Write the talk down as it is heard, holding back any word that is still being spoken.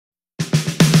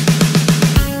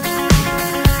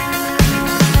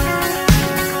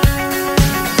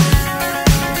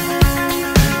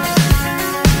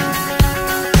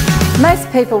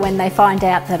Most people, when they find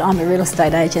out that I'm a real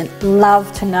estate agent,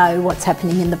 love to know what's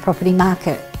happening in the property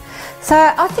market. So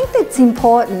I think that's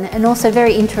important and also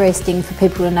very interesting for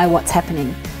people to know what's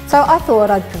happening. So I thought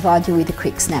I'd provide you with a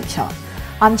quick snapshot.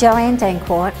 I'm Joanne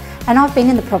Danckwardt, and I've been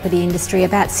in the property industry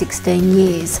about 16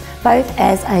 years, both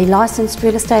as a licensed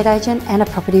real estate agent and a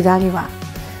property valuer.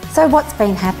 So what's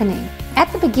been happening? At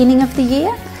the beginning of the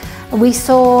year, we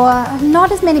saw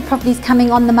not as many properties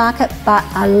coming on the market, but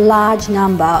a large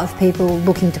number of people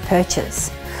looking to purchase.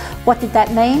 What did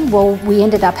that mean? Well, we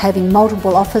ended up having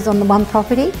multiple offers on the one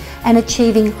property and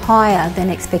achieving higher than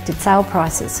expected sale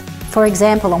prices. For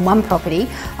example, on one property,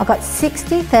 I got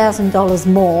 $60,000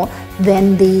 more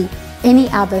than any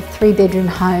other 3-bedroom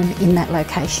home in that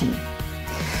location.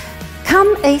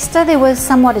 Come Easter, there was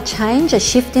somewhat a change, a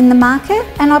shift in the market,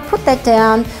 and I put that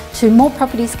down to more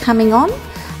properties coming on.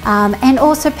 And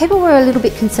also people were a little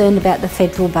bit concerned about the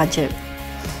federal budget.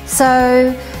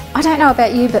 So I don't know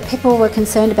about you, but people were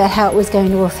concerned about how it was going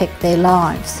to affect their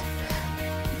lives.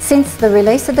 Since the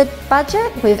release of the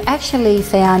budget, we've actually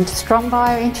found strong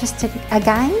buyer interest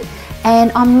again,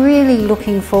 and I'm really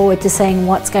looking forward to seeing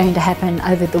what's going to happen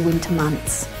over the winter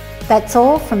months. That's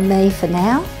all from me for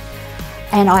now,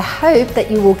 and I hope that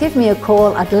you will give me a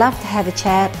call. I'd love to have a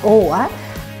chat or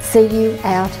see you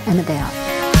out and about.